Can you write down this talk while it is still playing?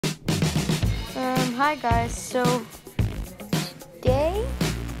Hi guys, so today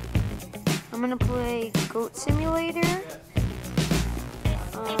I'm gonna play Goat Simulator,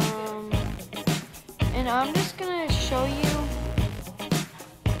 and I'm just gonna show you,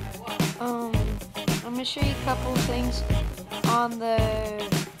 a couple things on the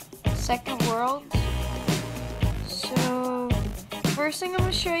second world. So first thing I'm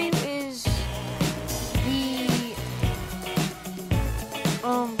gonna show you is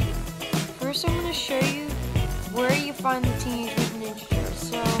First, I'm going to show you where you find the Teenage Mutant Ninja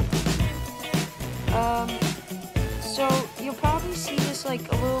Turtles. So you'll probably see this like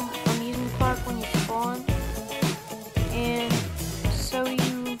a little amusement park when you spawn, and so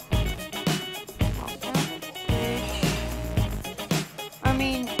you walk down the bridge. I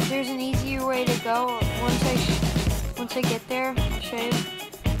mean, there's an easier way to go. Once I get there, I'll show you.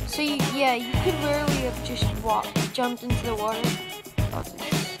 So you could literally have just jumped into the water.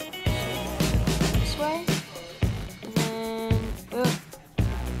 This way, and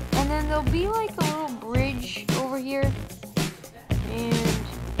then there'll be like a little bridge over here, and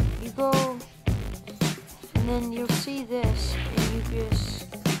you go, and then you'll see this, and you just,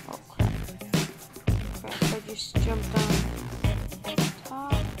 oh crap, I just jumped on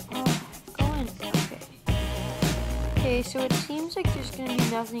top. Oh, go in. Okay, so it seems like there's gonna be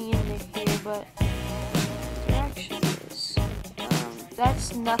nothing in here, but there actually is.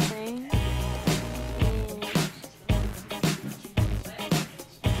 That's nothing.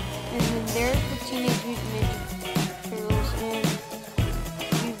 And then there's the Teenage Mutant Ninja Turtles, and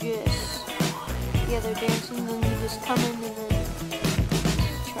you just, they're dancing, and then you just come in and then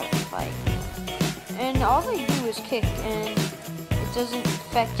try to fight. And all they do is kick, and it doesn't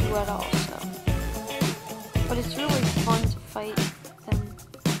affect you at all, so. But it's really fun to fight them.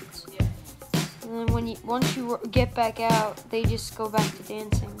 And then once you get back out, they just go back to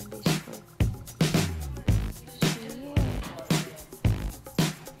dancing, basically.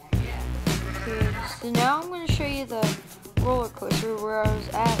 So now I'm going to show you the roller coaster where I was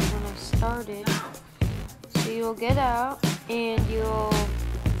at when I started. So you'll get out and you'll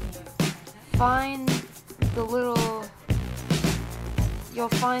find you'll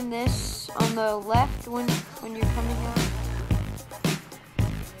find this on the left when you're coming out.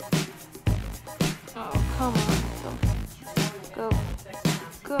 Oh, come on.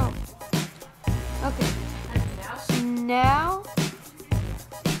 Go. Okay. So now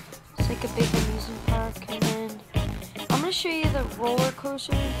it's like a big amusement park, and then I'm gonna show you the roller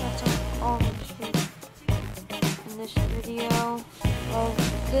coaster. That's all I'm gonna show you in this video of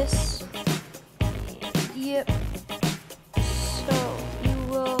this. Yep.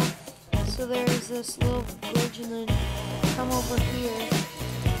 So there's this little bridge, and then come over here,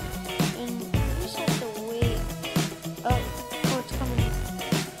 and you just have to wait. Oh, it's coming.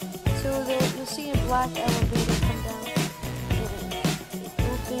 So you'll see a black elevator come down, and it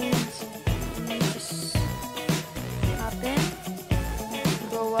opens, and you just hop in,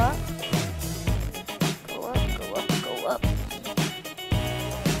 go up.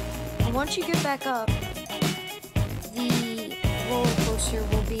 And once you get back up, the roller coaster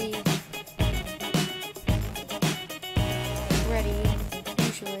will be ready,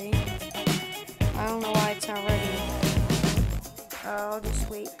 usually. I don't know why it's not ready. I'll just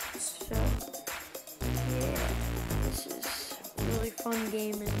wait. So, yeah, this is a really fun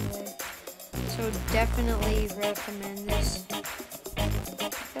game anyway. So definitely recommend this.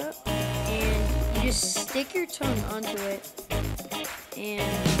 And you just stick your tongue onto it,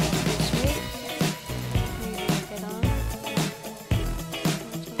 and just wait. Maybe get on.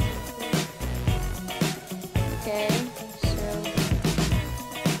 Okay.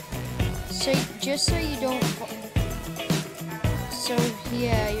 So just so you don't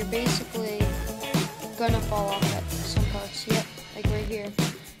you're basically gonna fall off at some parts. Yep, like right here.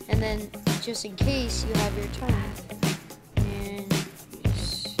 And then just in case, you have your turn. And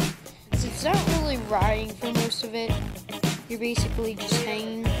it's not really riding for most of it. You're basically just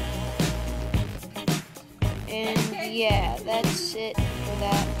hanging. And yeah, that's it for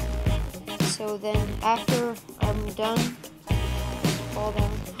that. So then after I'm done, just fall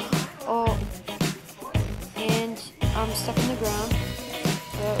down. Oh, and I'm stuck in the ground.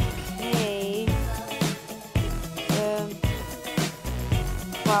 Okay.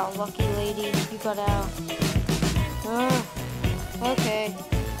 Wow, lucky lady, you got out. Oh, okay.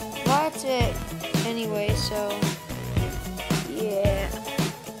 That's it. Anyway, so, yeah.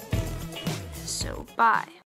 So, bye.